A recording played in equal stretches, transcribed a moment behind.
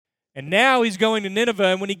And now he's going to Nineveh,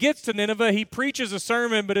 and when he gets to Nineveh, he preaches a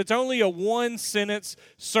sermon, but it's only a one-sentence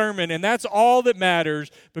sermon, and that's all that matters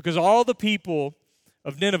because all the people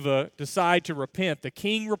of Nineveh decide to repent. The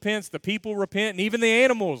king repents, the people repent, and even the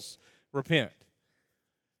animals repent.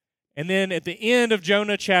 And then at the end of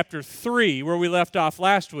Jonah chapter 3, where we left off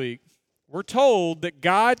last week, we're told that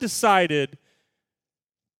God decided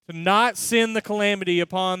to not send the calamity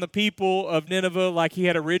upon the people of Nineveh like he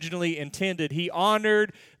had originally intended. He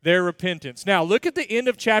honored their repentance. Now, look at the end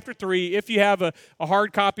of chapter 3, if you have a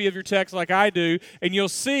hard copy of your text like I do, and you'll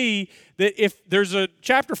see that if there's a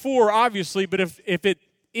chapter 4, obviously, but if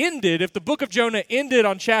the book of Jonah ended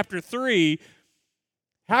on chapter 3,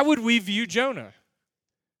 how would we view Jonah?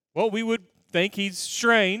 Well, we would think he's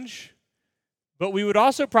strange, but we would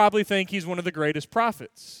also probably think he's one of the greatest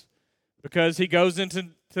prophets because he goes into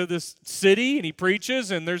this city and he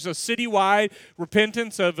preaches, and there's a citywide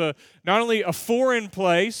repentance of not only a foreign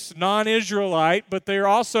place, non-Israelite, but they're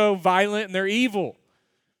also violent and they're evil.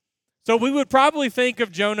 So we would probably think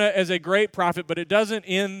of Jonah as a great prophet, but it doesn't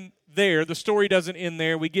end there. The story doesn't end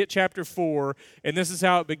there. We get chapter 4, and this is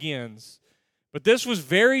how it begins. But this was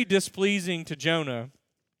very displeasing to Jonah,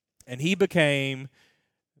 and he became,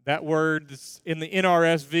 that word that's in the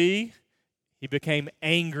NRSV, he became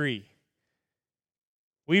angry.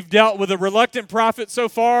 We've dealt with a reluctant prophet so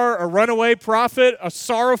far, a runaway prophet, a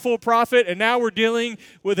sorrowful prophet, and now we're dealing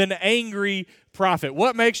with an angry prophet.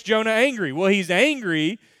 What makes Jonah angry? Well, he's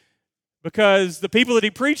angry because the people that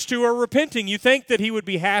he preached to are repenting. You think that he would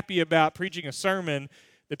be happy about preaching a sermon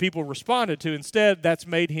that people responded to. Instead, that's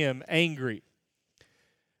made him angry.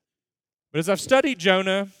 But as I've studied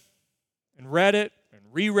Jonah and read it and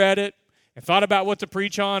reread it and thought about what to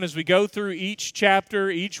preach on as we go through each chapter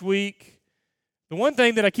each week, the one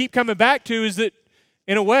thing that I keep coming back to is that,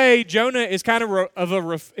 in a way, Jonah is kind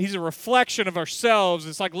of he's a reflection of ourselves.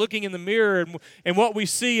 It's like looking in the mirror, and what we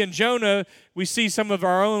see in Jonah, we see some of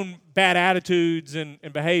our own bad attitudes and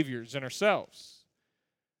behaviors in ourselves.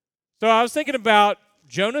 So I was thinking about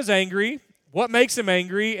Jonah's angry, what makes him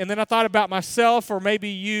angry, and then I thought about myself or maybe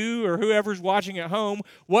you or whoever's watching at home,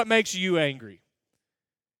 what makes you angry?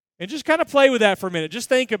 And just kind of play with that for a minute. Just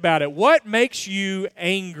think about it. What makes you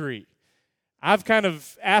angry? I've kind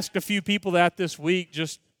of asked a few people that this week,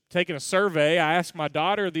 just taking a survey. I asked my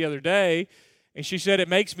daughter the other day, and she said, it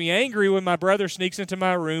makes me angry when my brother sneaks into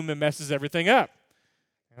my room and messes everything up.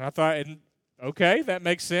 And I thought, okay, that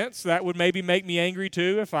makes sense. That would maybe make me angry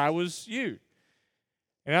too if I was you.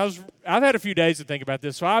 And I've had a few days to think about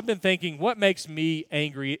this, so I've been thinking, what makes me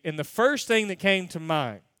angry? And the first thing that came to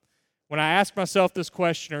mind when I asked myself this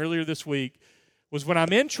question earlier this week was when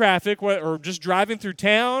I'm in traffic or just driving through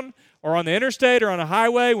town or on the interstate or on a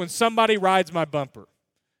highway, when somebody rides my bumper.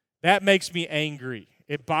 That makes me angry.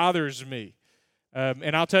 It bothers me.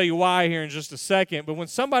 And I'll tell you why here in just a second. But when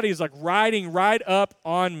somebody is like riding right up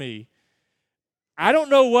on me, I don't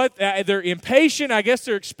know what, they're impatient. I guess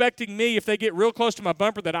they're expecting me, if they get real close to my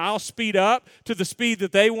bumper, that I'll speed up to the speed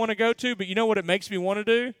that they want to go to. But you know what it makes me want to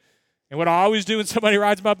do? And what I always do when somebody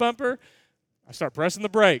rides my bumper? I start pressing the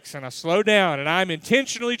brakes and I slow down, and I'm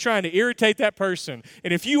intentionally trying to irritate that person.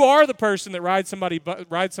 And if you are the person that rides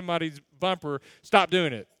somebody's bumper, stop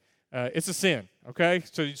doing it. It's a sin, okay?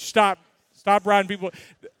 So you stop riding people.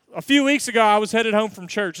 A few weeks ago, I was headed home from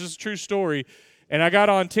church. This is a true story. And I got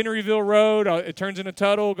on Teneryville Road. It turns into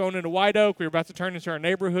Tuttle, going into White Oak. We were about to turn into our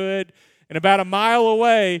neighborhood. And about a mile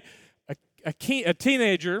away, a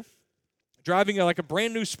teenager driving like a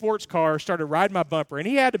brand new sports car started riding my bumper, and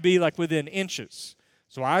he had to be like within inches.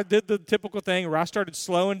 So I did the typical thing where I started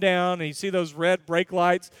slowing down, and you see those red brake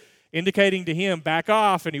lights indicating to him back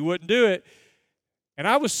off, and he wouldn't do it. And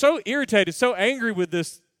I was so irritated, so angry with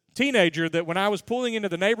this teenager that when I was pulling into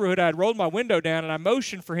the neighborhood, I had rolled my window down and I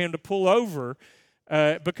motioned for him to pull over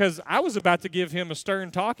because I was about to give him a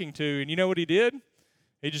stern talking to. And you know what he did?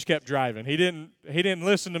 He just kept driving. He didn't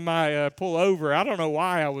listen to my pull over. I don't know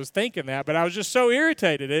why I was thinking that, but I was just so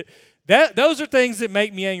irritated. Those are things that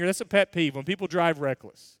make me angry. That's a pet peeve, when people drive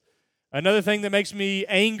reckless. Another thing that makes me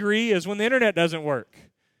angry is when the internet doesn't work.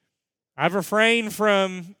 I've refrained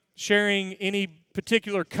from sharing any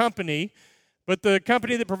particular company, but the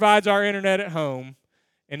company that provides our internet at home,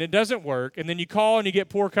 and it doesn't work, and then you call and you get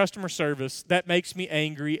poor customer service, that makes me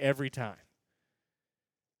angry every time.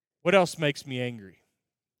 What else makes me angry?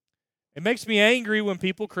 It makes me angry when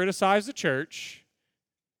people criticize the church,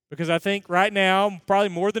 because I think right now, probably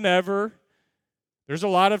more than ever, there's a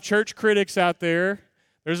lot of church critics out there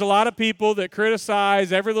There's a lot of people that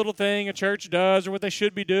criticize every little thing a church does or what they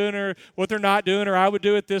should be doing or what they're not doing or I would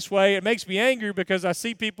do it this way. It makes me angry because I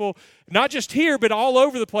see people, not just here, but all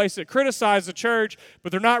over the place that criticize the church,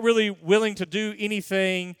 but they're not really willing to do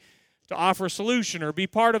anything to offer a solution or be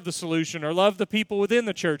part of the solution or love the people within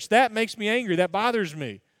the church. That makes me angry. That bothers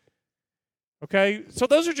me. Okay, so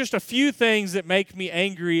those are just a few things that make me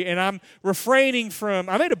angry, and I'm refraining from,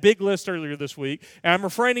 I made a big list earlier this week, and I'm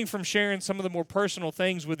refraining from sharing some of the more personal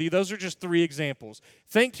things with you. Those are just 3 examples.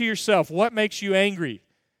 Think to yourself, what makes you angry?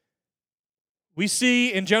 We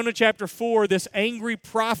see in Jonah chapter 4 this angry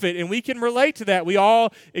prophet, and we can relate to that. We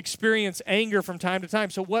all experience anger from time to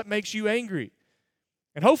time, so what makes you angry?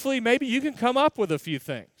 And hopefully maybe you can come up with a few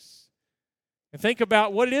things. And think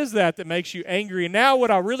about what it is that makes you angry. And now what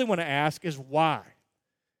I really want to ask is why.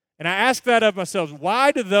 And I ask that of myself.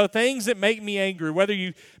 Why do the things that make me angry, whether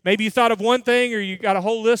maybe you thought of one thing or you got a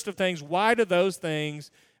whole list of things, why do those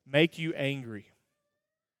things make you angry?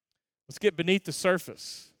 Let's get beneath the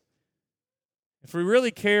surface. If we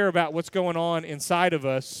really care about what's going on inside of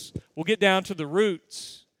us, we'll get down to the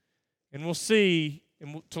roots and we'll see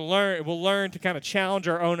and we'll learn to kind of challenge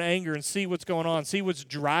our own anger and see what's going on, see what's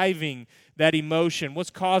driving that emotion, what's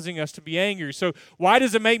causing us to be angry. So why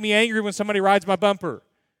does it make me angry when somebody rides my bumper?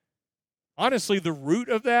 Honestly, the root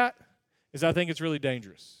of that is I think it's really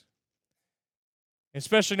dangerous.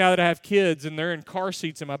 Especially now that I have kids and they're in car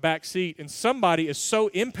seats in my back seat and somebody is so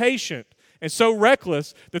impatient and so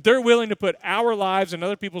reckless that they're willing to put our lives and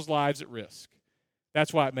other people's lives at risk.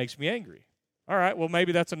 That's why it makes me angry. All right, well,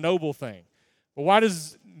 maybe that's a noble thing. But why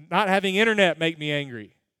does not having internet make me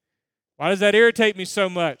angry? Why does that irritate me so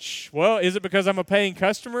much? Well, is it because I'm a paying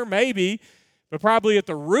customer? Maybe. But probably at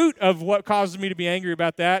the root of what causes me to be angry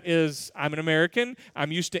about that is I'm an American.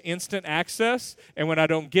 I'm used to instant access. And when I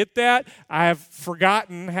don't get that, I have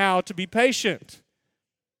forgotten how to be patient.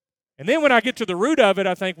 And then when I get to the root of it,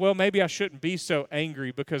 I think, well, maybe I shouldn't be so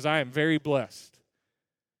angry because I am very blessed.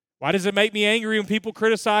 Why does it make me angry when people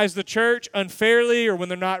criticize the church unfairly or when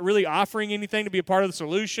they're not really offering anything to be a part of the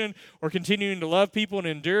solution or continuing to love people and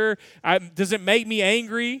endure? Does it make me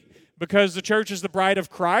angry because the church is the bride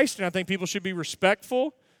of Christ and I think people should be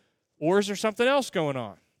respectful? Or is there something else going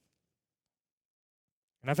on?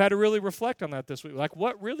 And I've had to really reflect on that this week. Like,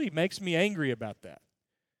 what really makes me angry about that?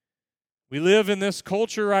 We live in this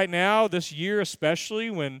culture right now, this year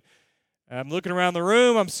especially, when I'm looking around the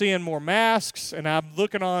room, I'm seeing more masks, and I'm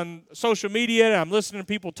looking on social media, and I'm listening to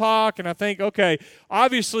people talk, and I think, okay,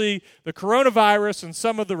 obviously the coronavirus and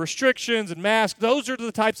some of the restrictions and masks, those are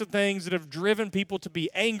the types of things that have driven people to be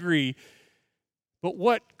angry. But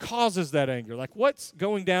what causes that anger? Like, what's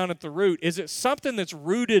going down at the root? Is it something that's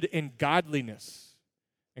rooted in godliness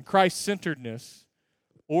and Christ-centeredness?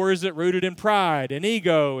 Or is it rooted in pride and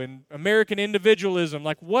ego and American individualism?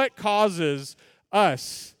 Like, what causes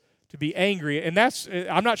us to be angry? And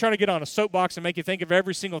I'm not trying to get on a soapbox and make you think of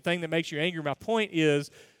every single thing that makes you angry. My point is,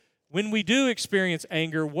 when we do experience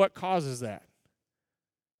anger, what causes that?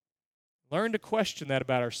 Learn to question that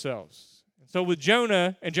about ourselves. And so with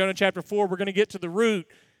Jonah, in Jonah chapter 4, we're going to get to the root.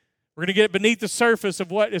 We're going to get beneath the surface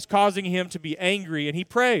of what is causing him to be angry. And he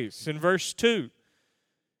prays in verse 2.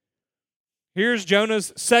 Here's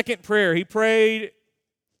Jonah's second prayer. He prayed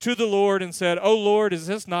to the Lord and said, "O Lord, is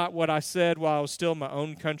this not what I said while I was still in my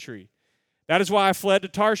own country? That is why I fled to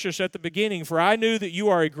Tarshish at the beginning, for I knew that you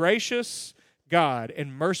are a gracious God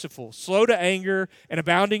and merciful, slow to anger and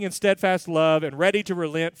abounding in steadfast love and ready to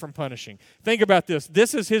relent from punishing." Think about this.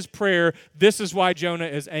 This is his prayer. This is why Jonah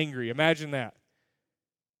is angry. Imagine that.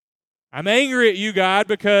 I'm angry at you, God,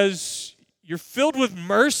 because you're filled with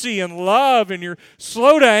mercy and love and you're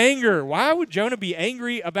slow to anger. Why would Jonah be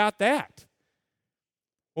angry about that?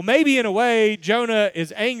 Well, maybe in a way, Jonah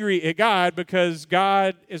is angry at God because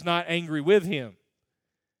God is not angry with him.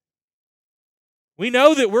 We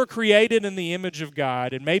know that we're created in the image of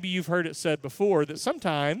God, and maybe you've heard it said before that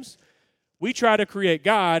sometimes we try to create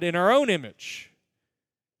God in our own image,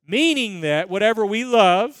 meaning that whatever we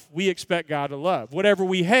love, we expect God to love. Whatever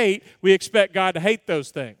we hate, we expect God to hate those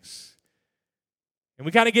things. And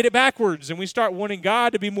we kind of get it backwards, and we start wanting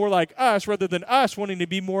God to be more like us rather than us wanting to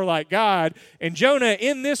be more like God. And Jonah,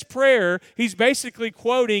 in this prayer, he's basically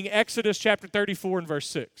quoting Exodus chapter 34 and verse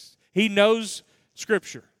 6. He knows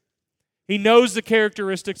Scripture. He knows the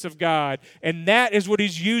characteristics of God, and that is what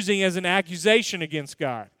he's using as an accusation against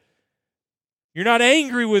God. You're not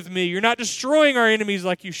angry with me. You're not destroying our enemies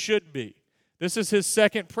like you should be. This is his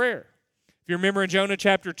second prayer. If you remember in Jonah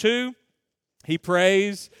chapter 2, he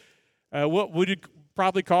prays what would you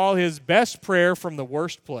probably call his best prayer from the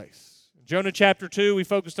worst place. Jonah chapter 2, we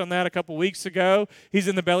focused on that a couple weeks ago. He's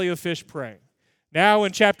in the belly of the fish praying. Now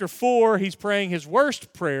in chapter 4, he's praying his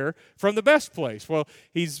worst prayer from the best place. Well,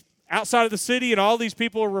 he's outside of the city, and all these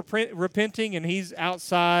people are repenting, and he's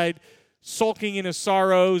outside sulking in his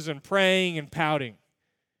sorrows and praying and pouting.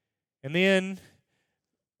 And then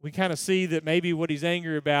we kind of see that maybe what he's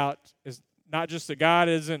angry about is not just that God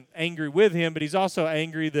isn't angry with him, but he's also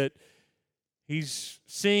angry that he's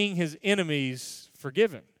seeing his enemies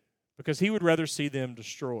forgiven because he would rather see them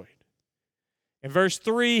destroyed. In verse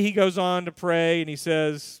 3, he goes on to pray, and he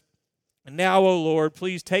says, "And now, O Lord,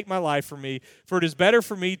 please take my life from me, for it is better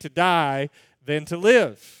for me to die than to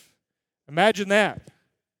live." Imagine that.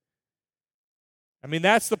 I mean,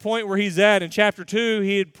 that's the point where he's at. In chapter 2,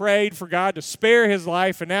 he had prayed for God to spare his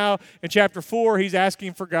life, and now in chapter 4, he's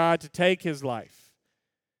asking for God to take his life.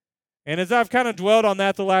 And as I've kind of dwelled on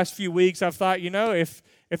that the last few weeks, I've thought, if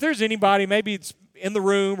there's anybody, maybe it's in the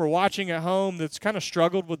room or watching at home, that's kind of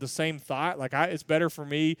struggled with the same thought, like it's better for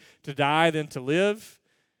me to die than to live.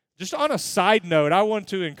 Just on a side note, I want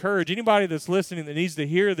to encourage anybody that's listening that needs to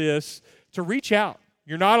hear this to reach out.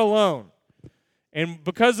 You're not alone. And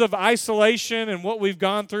because of isolation and what we've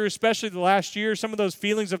gone through, especially the last year, some of those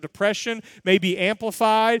feelings of depression may be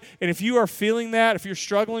amplified. And if you are feeling that, if you're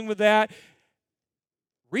struggling with that,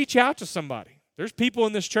 reach out to somebody. There's people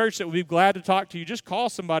in this church that would be glad to talk to you. Just call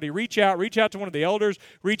somebody. Reach out to one of the elders.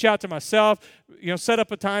 Reach out to myself. Set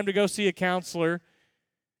up a time to go see a counselor,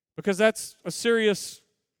 because that's a serious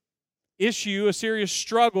issue, a serious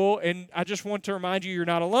struggle, and I just want to remind you, you're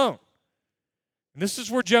not alone. And this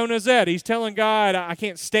is where Jonah's at. He's telling God, I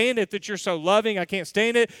can't stand it that you're so loving. I can't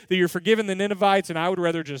stand it that you're forgiving the Ninevites, and I would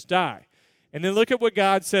rather just die. And then look at what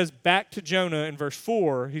God says back to Jonah in verse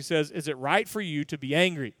 4. He says, "Is it right for you to be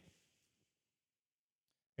angry?"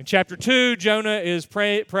 In chapter 2, Jonah is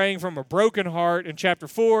praying from a broken heart. In chapter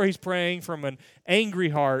 4, he's praying from an angry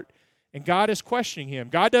heart, and God is questioning him.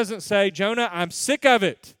 God doesn't say, "Jonah, I'm sick of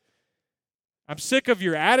it. I'm sick of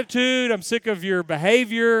your attitude. I'm sick of your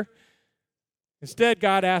behavior." Instead,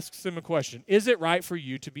 God asks him a question. Is it right for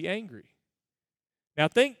you to be angry? Now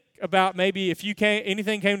think about maybe if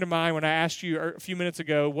anything came to mind when I asked you a few minutes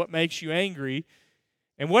ago what makes you angry,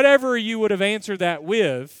 and whatever you would have answered that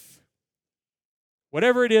with,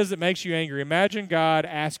 whatever it is that makes you angry, imagine God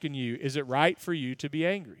asking you, is it right for you to be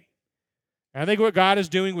angry? And I think what God is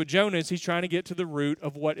doing with Jonah is he's trying to get to the root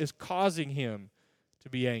of what is causing him to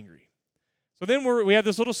be angry. So then we have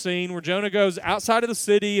this little scene where Jonah goes outside of the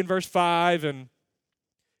city in verse 5, and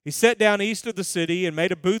he sat down east of the city and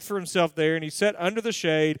made a booth for himself there, and he sat under the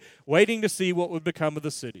shade, waiting to see what would become of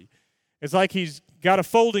the city. It's like he's got a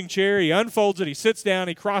folding chair, he unfolds it, he sits down,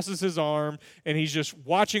 he crosses his arm, and he's just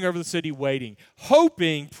watching over the city, waiting,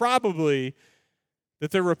 hoping probably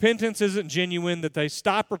that their repentance isn't genuine, that they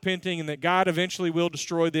stop repenting, and that God eventually will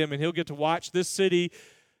destroy them, and he'll get to watch this city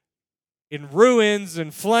in ruins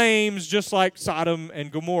and flames, just like Sodom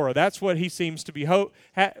and Gomorrah. That's what he seems to be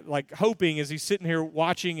hoping as he's sitting here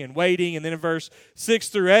watching and waiting. And then in verse 6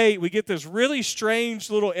 through 8, we get this really strange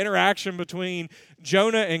little interaction between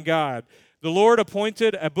Jonah and God. The Lord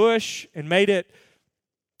appointed a bush and made it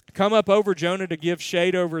come up over Jonah to give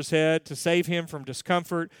shade over his head, to save him from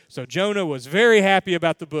discomfort. So Jonah was very happy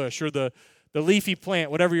about the bush, or the leafy plant,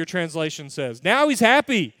 whatever your translation says. Now he's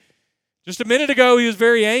happy. Just a minute ago, he was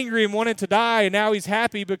very angry and wanted to die, and now he's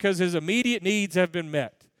happy because his immediate needs have been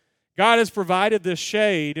met. God has provided this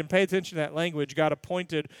shade, and pay attention to that language, God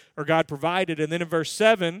appointed or God provided. And then in verse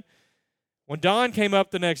 7, when dawn came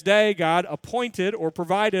up the next day, God appointed or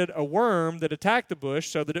provided a worm that attacked the bush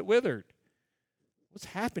so that it withered. What's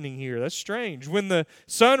happening here? That's strange. When the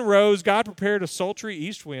sun rose, God prepared a sultry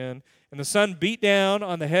east wind, and the sun beat down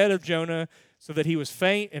on the head of Jonah so that he was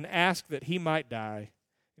faint and asked that he might die.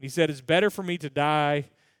 And he said, "It's better for me to die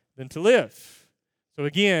than to live." So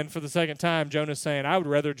again, for the second time, Jonah's saying, I would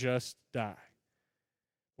rather just die.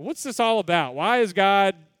 But what's this all about? Why is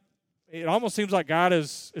God, it almost seems like God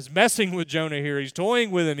is messing with Jonah here. He's toying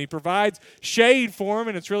with him. He provides shade for him,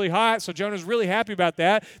 and it's really hot, so Jonah's really happy about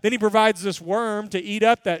that. Then he provides this worm to eat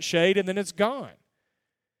up that shade, and then it's gone.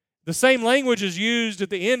 The same language is used at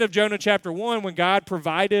the end of Jonah chapter 1 when God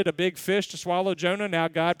provided a big fish to swallow Jonah. Now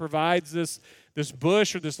God provides this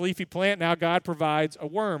bush or this leafy plant. Now God provides a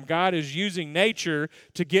worm. God is using nature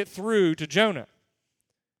to get through to Jonah.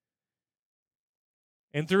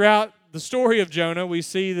 And throughout the story of Jonah, we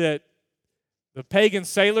see that the pagan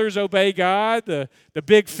sailors obey God, the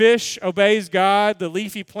big fish obeys God, the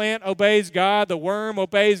leafy plant obeys God, the worm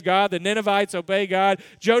obeys God, the Ninevites obey God.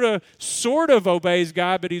 Jonah sort of obeys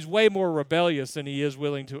God, but he's way more rebellious than he is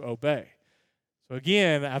willing to obey. So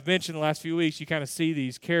again, I've mentioned the last few weeks, you kind of see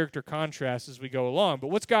these character contrasts as we go along. But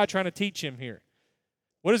what's God trying to teach him here?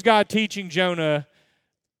 What is God teaching Jonah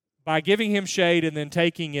by giving him shade and then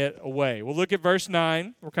taking it away? We'll look at verse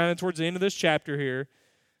 9. We're kind of towards the end of this chapter here.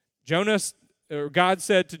 God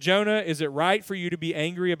said to Jonah, "Is it right for you to be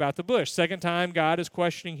angry about the bush?" Second time, God is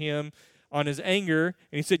questioning him on his anger.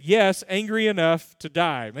 And he said, "Yes, angry enough to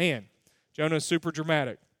die." Man, Jonah is super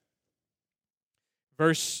dramatic.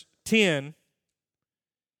 Verse 10,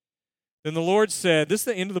 then the Lord said, this is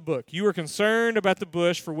the end of the book, "You were concerned about the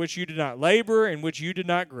bush for which you did not labor and which you did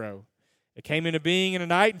not grow. It came into being in a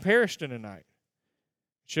night and perished in a night.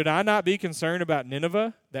 Should I not be concerned about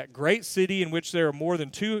Nineveh, that great city in which there are more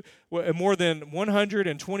than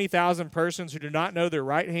 120,000 persons who do not know their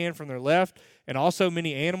right hand from their left, and also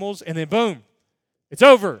many animals?" And then boom, it's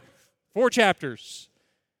over. 4 chapters.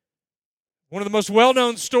 One of the most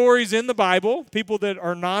well-known stories in the Bible. People that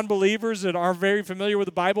are non-believers that aren't very familiar with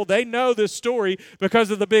the Bible, they know this story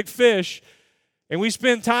because of the big fish. And we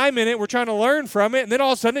spend time in it, we're trying to learn from it, and then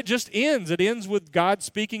all of a sudden it just ends. It ends with God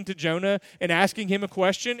speaking to Jonah and asking him a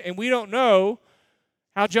question, and we don't know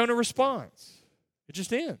how Jonah responds. It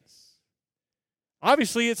just ends.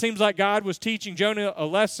 Obviously, it seems like God was teaching Jonah a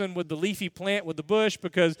lesson with the leafy plant, with the bush,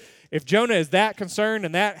 because if Jonah is that concerned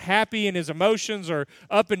and that happy and his emotions are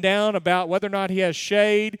up and down about whether or not he has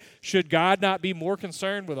shade, should God not be more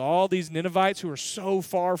concerned with all these Ninevites who are so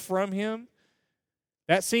far from him?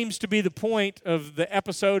 That seems to be the point of the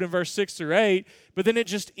episode in verse 6 through 8, but then it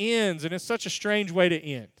just ends, and it's such a strange way to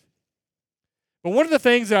end. But one of the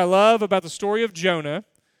things that I love about the story of Jonah,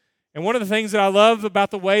 and one of the things that I love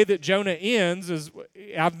about the way that Jonah ends, is,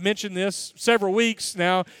 I've mentioned this several weeks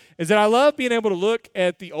now, is that I love being able to look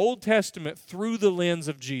at the Old Testament through the lens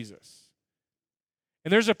of Jesus.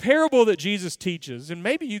 And there's a parable that Jesus teaches, and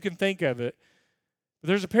maybe you can think of it, but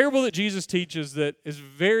there's a parable that Jesus teaches that is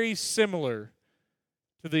very similar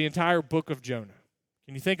to the entire book of Jonah.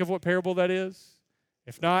 Can you think of what parable that is?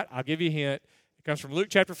 If not, I'll give you a hint. It comes from Luke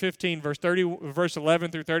chapter 15, verse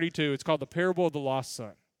 11 through 32. It's called the parable of the lost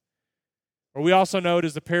son. Or we also know it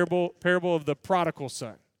as the parable of the prodigal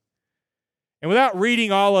son. And without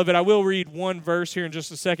reading all of it, I will read one verse here in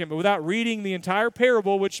just a second, but without reading the entire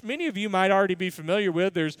parable, which many of you might already be familiar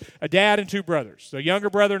with, there's a dad and 2 brothers. So a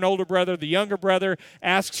younger brother and older brother. The younger brother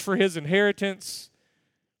asks for his inheritance,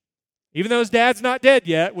 even though his dad's not dead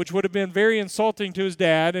yet, which would have been very insulting to his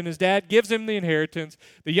dad, and his dad gives him the inheritance.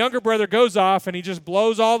 The younger brother goes off and he just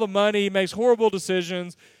blows all the money, he makes horrible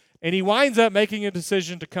decisions, and he winds up making a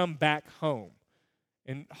decision to come back home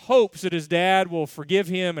in hopes that his dad will forgive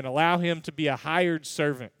him and allow him to be a hired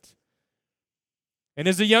servant. And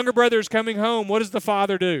as the younger brother is coming home, what does the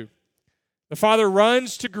father do? The father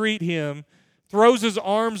runs to greet him, throws his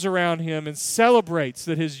arms around him, and celebrates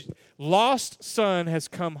that his lost son has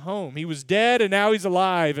come home. He was dead and now he's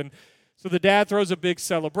alive, and so the dad throws a big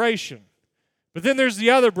celebration. But then there's the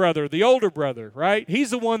other brother, the older brother, right?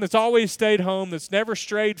 He's the one that's always stayed home, that's never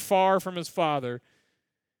strayed far from his father.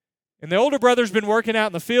 And the older brother's been working out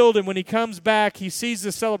in the field, and when he comes back, he sees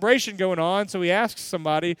this celebration going on, so he asks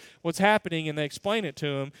somebody what's happening, and they explain it to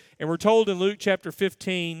him. And we're told in Luke chapter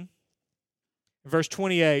 15, verse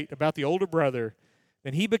 28, about the older brother,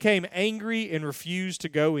 then he became angry and refused to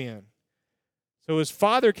go in. So his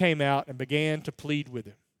father came out and began to plead with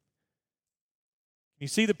him. You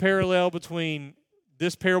see the parallel between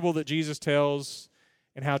this parable that Jesus tells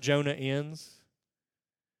and how Jonah ends?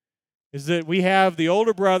 Is that we have the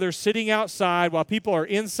older brother sitting outside while people are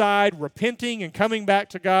inside repenting and coming back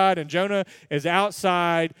to God, and Jonah is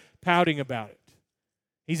outside pouting about it.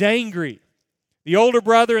 He's angry. The older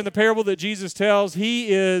brother in the parable that Jesus tells,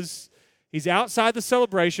 he's outside the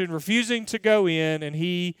celebration, refusing to go in, and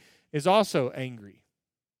he is also angry.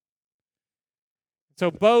 So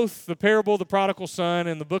both the parable of the prodigal son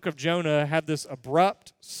and the book of Jonah have this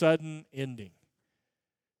abrupt, sudden ending,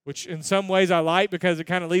 which in some ways I like because it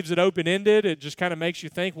kind of leaves it open-ended. It just kind of makes you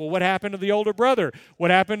think, well, what happened to the older brother? What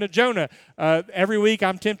happened to Jonah? Every week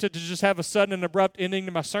I'm tempted to just have a sudden and abrupt ending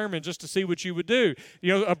to my sermon just to see what you would do.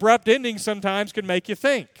 You know, abrupt endings sometimes can make you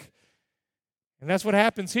think. And that's what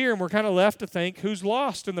happens here, and we're kind of left to think, who's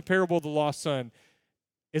lost in the parable of the lost son?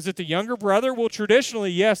 Is it the younger brother? Well, traditionally,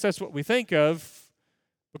 yes, that's what we think of.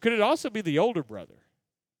 But could it also be the older brother?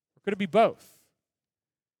 Or could it be both?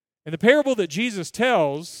 In the parable that Jesus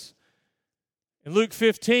tells in Luke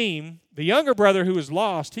 15, the younger brother who is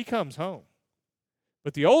lost, he comes home.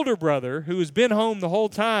 But the older brother who has been home the whole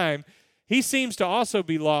time, he seems to also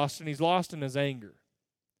be lost, and he's lost in his anger.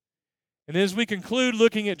 And as we conclude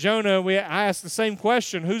looking at Jonah, I ask the same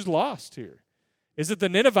question, who's lost here? Is it the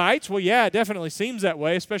Ninevites? Well, yeah, it definitely seems that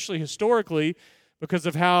way, especially historically, because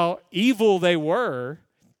of how evil they were.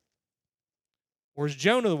 Or is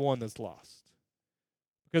Jonah the one that's lost?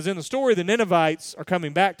 Because in the story, the Ninevites are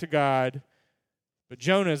coming back to God, but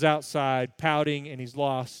Jonah is outside pouting, and he's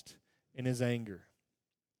lost in his anger.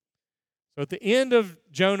 So at the end of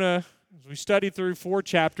Jonah, as we study through 4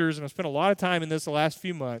 chapters, and I've spent a lot of time in this the last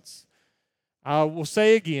few months, I will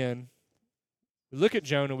say again, we look at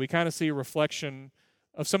Jonah, we kind of see a reflection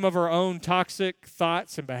of some of our own toxic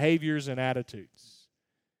thoughts and behaviors and attitudes.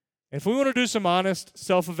 And if we want to do some honest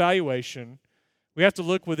self-evaluation, we have to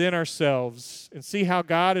look within ourselves and see how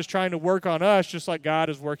God is trying to work on us just like God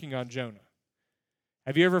is working on Jonah.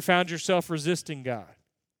 Have you ever found yourself resisting God?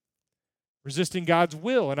 Resisting God's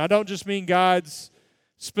will. And I don't just mean God's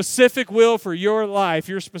specific will for your life,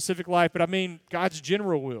 your specific life, but I mean God's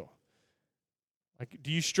general will. Like,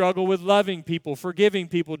 do you struggle with loving people, forgiving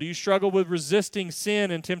people? Do you struggle with resisting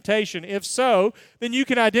sin and temptation? If so, then you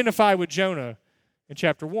can identify with Jonah in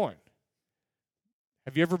chapter 1.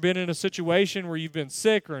 Have you ever been in a situation where you've been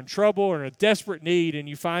sick or in trouble or in a desperate need and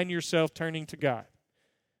you find yourself turning to God?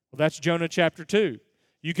 Well, that's Jonah chapter 2.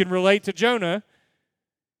 You can relate to Jonah,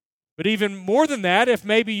 but even more than that, if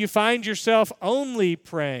maybe you find yourself only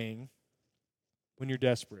praying when you're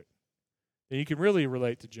desperate, then you can really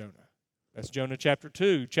relate to Jonah. That's Jonah chapter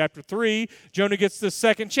 2. Chapter 3, Jonah gets the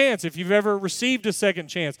second chance. If you've ever received a second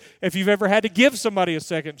chance, if you've ever had to give somebody a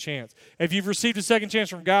second chance, if you've received a second chance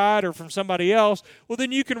from God or from somebody else, well,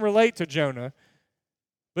 then you can relate to Jonah.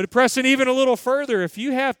 But pressing even a little further, if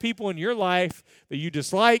you have people in your life that you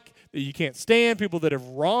dislike, that you can't stand, people that have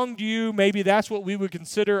wronged you, maybe that's what we would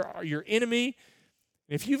consider your enemy.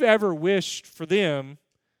 If you've ever wished for them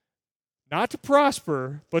not to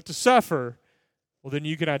prosper, but to suffer, well, then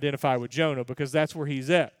you can identify with Jonah because that's where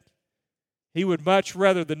he's at. He would much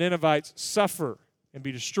rather the Ninevites suffer and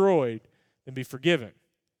be destroyed than be forgiven.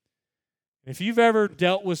 If you've ever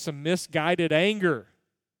dealt with some misguided anger,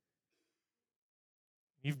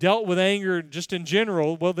 you've dealt with anger just in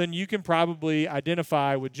general, well, then you can probably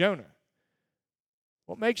identify with Jonah.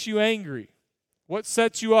 What makes you angry? What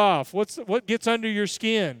sets you off? What gets under your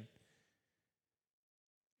skin?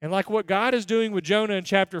 And like what God is doing with Jonah in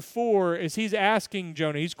chapter 4 is he's asking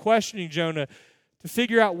Jonah, he's questioning Jonah to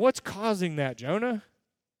figure out what's causing that, Jonah.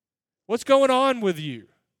 What's going on with you?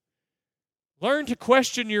 Learn to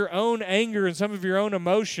question your own anger and some of your own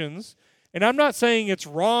emotions. And I'm not saying it's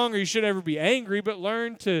wrong or you should ever be angry, but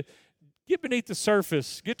learn to get beneath the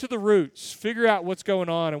surface, get to the roots, figure out what's going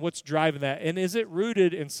on and what's driving that. And is it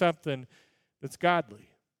rooted in something that's godly?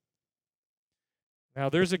 Now,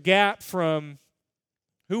 there's a gap from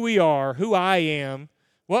who we are, who I am,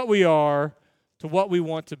 what we are, to what we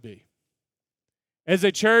want to be. As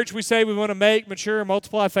a church, we say we want to make, mature, and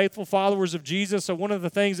multiply faithful followers of Jesus. So one of the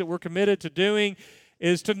things that we're committed to doing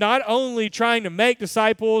is to not only trying to make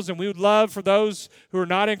disciples, and we would love for those who are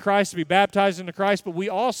not in Christ to be baptized into Christ, but we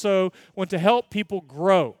also want to help people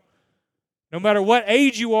grow. No matter what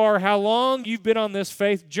age you are, how long you've been on this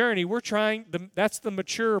faith journey, that's the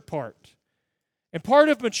mature part. And part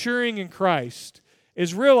of maturing in Christ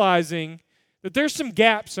is realizing that there's some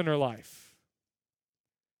gaps in our life.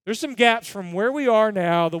 There's some gaps from where we are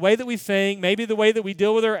now, the way that we think, maybe the way that we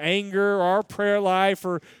deal with our anger or our prayer life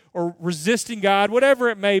or resisting God, whatever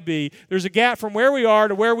it may be. There's a gap from where we are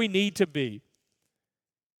to where we need to be.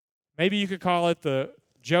 Maybe you could call it the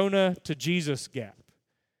Jonah to Jesus gap.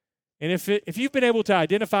 And if you've been able to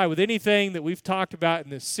identify with anything that we've talked about in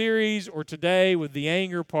this series or today with the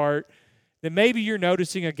anger part, then maybe you're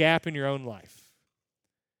noticing a gap in your own life.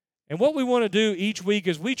 And what we want to do each week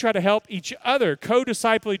is we try to help each other,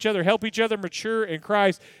 co-disciple each other, help each other mature in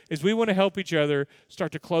Christ, is we want to help each other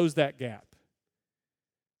start to close that gap.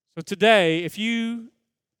 So today, if you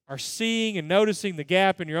are seeing and noticing the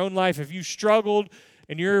gap in your own life, if you struggled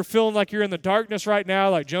and you're feeling like you're in the darkness right now,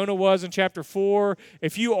 like Jonah was in chapter 4,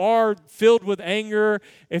 if you are filled with anger,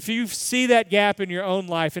 if you see that gap in your own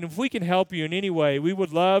life, and if we can help you in any way, we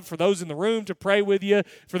would love for those in the room to pray with you,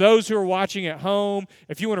 for those who are watching at home,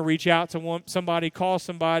 if you want to reach out to somebody, call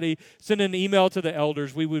somebody, send an email to the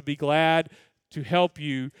elders, we would be glad to help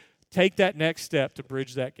you take that next step to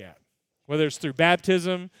bridge that gap. Whether it's through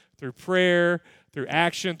baptism, through prayer, through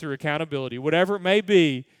action, through accountability, whatever it may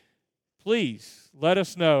be, please let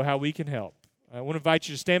us know how we can help. I want to invite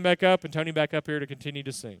you to stand back up and Tony back up here to continue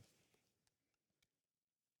to sing.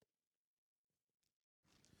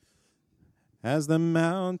 As the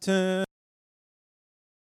mountain